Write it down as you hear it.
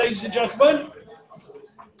ladies and gentlemen.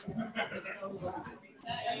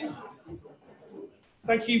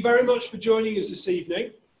 Thank you very much for joining us this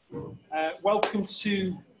evening. Welcome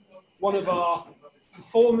to one of our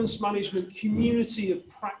Performance Management Community of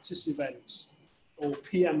Practice events, or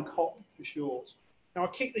PMCOP for short. Now, I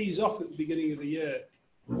kick these off at the beginning of the year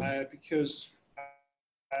because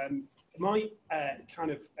my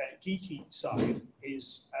kind of geeky side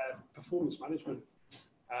is performance management.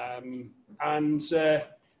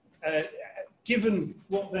 Given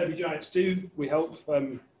what Derby Giants do, we help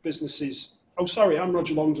businesses. Oh, sorry, I'm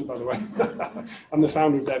Roger Longton, by the way. I'm the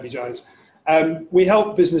founder of Derby Giants. We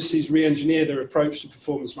help businesses re-engineer their approach to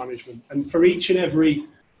performance management. And for each and every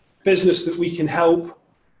business that we can help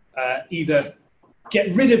either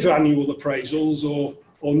get rid of annual appraisals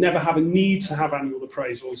or never have a need to have annual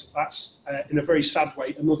appraisals, that's, in a very sad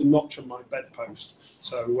way, another notch on my bedpost.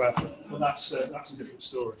 So but that's a different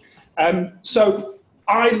story. So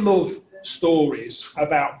I love stories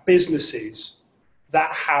about businesses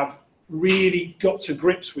that have really got to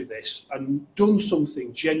grips with this and done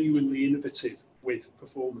something genuinely innovative with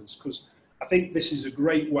performance, because I think this is a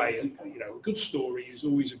great way, and a good story is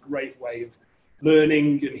always a great way of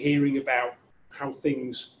learning and hearing about how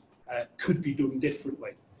things could be done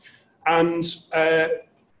differently. And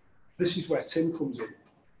this is where Tim comes in.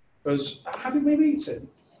 Because how did we meet Tim?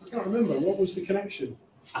 I can't remember. What was the connection?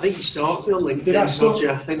 I think you stalked me on LinkedIn,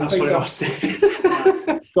 Roger. I think that's what it was.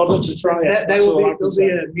 God loves a try. There will be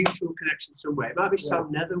a mutual connection somewhere. It might be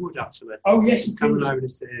Sam Netherwood, actually. Oh, yes. Sam and I were in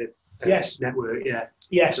the network, yeah.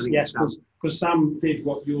 Yes, because Sam did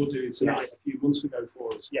what you're doing tonight a few months ago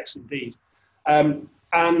for us. Yes, indeed. So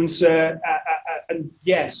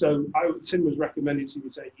Tim was recommended to me,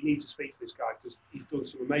 saying, you need to speak to this guy because he's done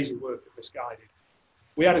some amazing work at Missguided.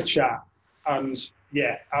 We had a chat, and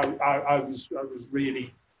I was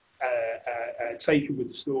really taken with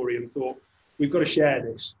the story and thought, we've got to share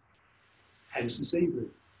this, hence this evening.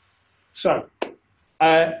 So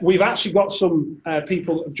we've actually got some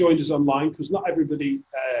people that have joined us online, because not everybody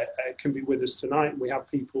can be with us tonight. We have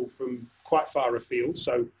people from quite far afield.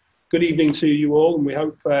 So good evening to you all, and we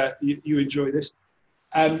hope you enjoy this.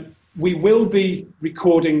 We will be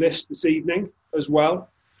recording this evening as well.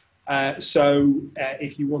 So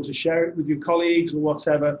if you want to share it with your colleagues or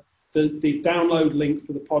whatever, the download link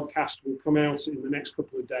for the podcast will come out in the next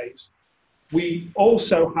couple of days. We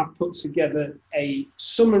also have put together a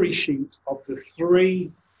summary sheet of the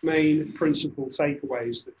 3 main principal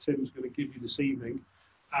takeaways that Tim's going to give you this evening,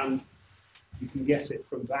 and you can get it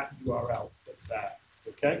from that URL there,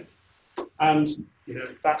 okay? And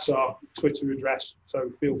that's our Twitter address, so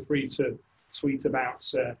feel free to tweet about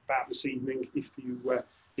this evening if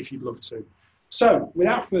you'd love to. So,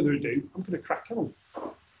 without further ado, I'm going to crack on.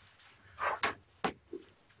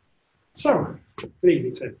 So, good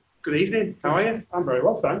evening, Tim. Good evening. How are you? I'm very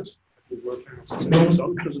well, thanks. Good work out to turn this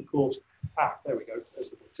on because, of course, there we go.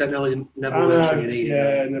 There's the technology never works when you need it.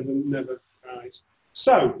 Yeah, never. Right.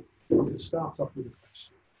 So, I'm going to start off with a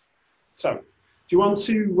question. So, do you want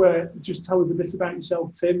to just tell us a bit about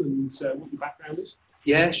yourself, Tim, and what your background is?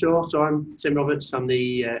 Yeah, sure. So I'm Tim Roberts. I'm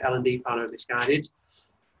the L&D partner at Missguided.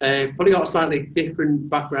 Probably got a slightly different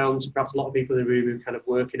background to perhaps a lot of people in the room who kind of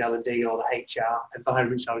work in L&D or the HR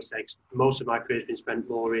environment, shall we say. Most of my career has been spent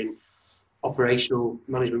more in operational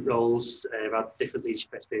management roles. I've had different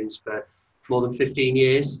leadership experience for more than 15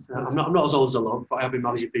 years. I'm not as old as I look, but I have been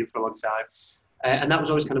managing people for a long time. And that was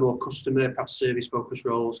always kind of more customer, perhaps service-focused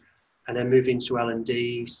roles. And then moved into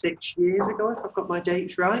L&D 6 years ago, if I've got my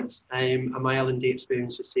dates right. And my L&D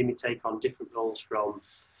experience has seen me take on different roles, from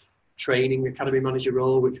training academy manager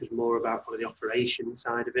role, which was more about kind of the operations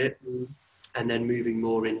side of it, and then moving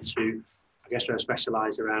more into, I guess, where I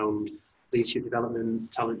specialise around leadership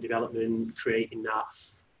development, talent development, creating that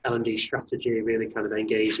L&D strategy, really kind of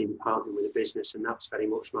engaging, partnering with the business, and that's very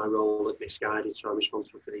much my role at Missguided. So I'm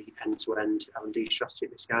responsible for the end-to-end L&D strategy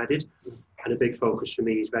at Missguided, and a big focus for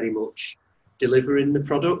me is very much delivering the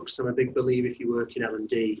products. I'm a big believer, if you work in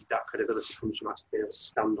L&D, that credibility comes from actually being able to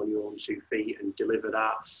stand on your own 2 feet and deliver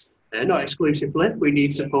that. Not exclusively, we need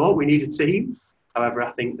support, we need a team. However,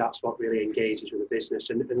 I think that's what really engages with the business,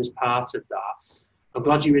 and as part of that, I'm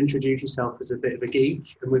glad you introduced yourself as a bit of a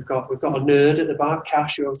geek, and we've got a nerd at the back,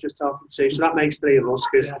 Cash, who I was just talking to, so that makes 3 of us,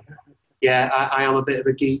 because I am a bit of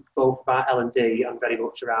a geek, both about L&D and very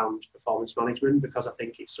much around performance management, because I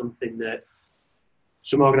think it's something that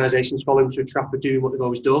some organisations fall into a trap of doing what they've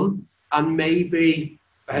always done, and maybe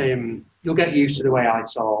you'll get used to the way I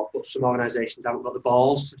talk, but some organisations haven't got the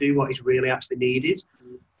balls to do what is really actually needed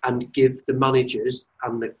and give the managers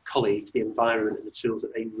and the colleagues the environment and the tools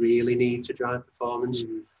that they really need to drive performance.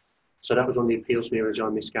 So that was one of the appeals to me when I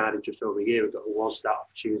joined Missguided just over a year ago, was that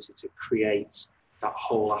opportunity to create that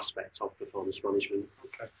whole aspect of performance management.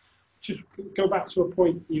 Okay. Just go back to a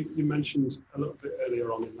point you mentioned a little bit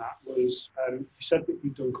earlier on in that was you said that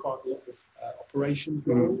you've done quite a lot of operations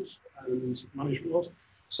roles and management roles.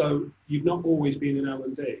 So you've not always been in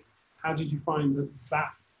L&D. How did you find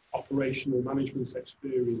that operational management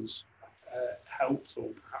experience helped or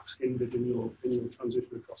perhaps hindered in your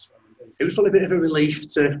transition across L&D? It was probably a bit of a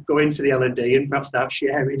relief to go into the L&D and perhaps start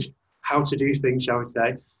sharing how to do things, shall we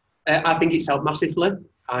say. I think it's helped massively.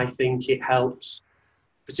 I think it helps,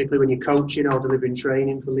 particularly when you're coaching or delivering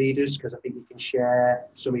training for leaders, because I think you can share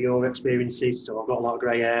some of your experiences. So I've got a lot of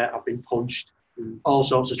grey hair, I've been punched, all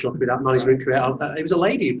sorts of stuff with that management career. It was a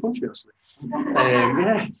lady who punched me, actually.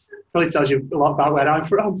 Yeah, probably tells you a lot about where I'm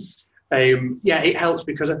from. Yeah, it helps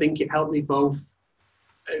because I think it helped me both.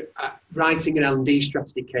 Writing an L&D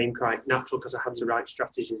strategy came quite natural because I had to write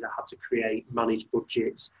strategies, I had to manage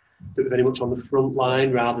budgets that were very much on the front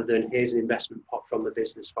line rather than here's an investment pot from the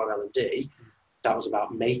business for L&D. That was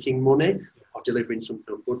about making money or delivering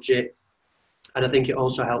something on budget. And I think it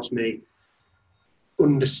also helps me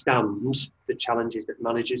understand the challenges that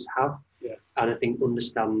managers have. Yeah. And I think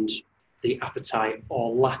understand the appetite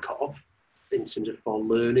or lack of in terms of for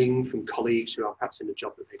learning from colleagues who are perhaps in a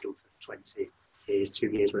job that they've done for 20 years,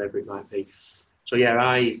 2 years, whatever it might be. So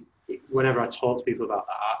yeah, whenever I talk to people about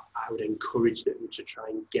that, I would encourage them to try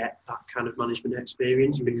and get that kind of management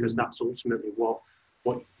experience, because that's ultimately what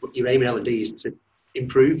your aim in L&D is, to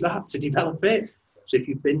improve that, to develop it. So if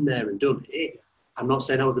you've been there and done it, I'm not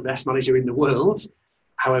saying I was the best manager in the world.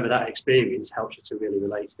 However, that experience helps you to really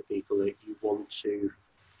relate to the people that you want to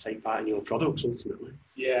take part in your products ultimately.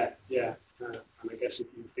 Yeah. And I guess if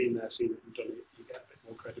you've been there, seen it and done it, you get a bit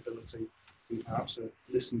more credibility and perhaps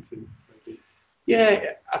listen to maybe.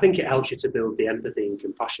 Yeah, I think it helps you to build the empathy and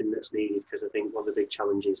compassion that's needed, because I think one of the big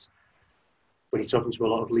challenges when you're talking to a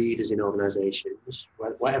lot of leaders in organisations,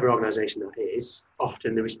 whatever organisation that is,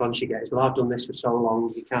 often the response you get is, well, I've done this for so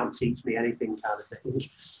long, you can't teach me anything, kind of thing.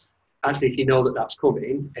 Actually, if you know that that's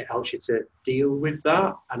coming, it helps you to deal with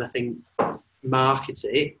that. And I think market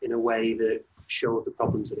it in a way that shows the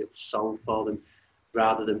problems that it will solve for them,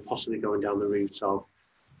 rather than possibly going down the route of,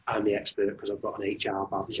 I'm the expert because I've got an HR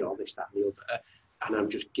badge or this, that and the other, and I'm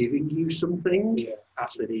just giving you something. Yeah.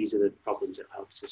 Actually, these are the problems that help to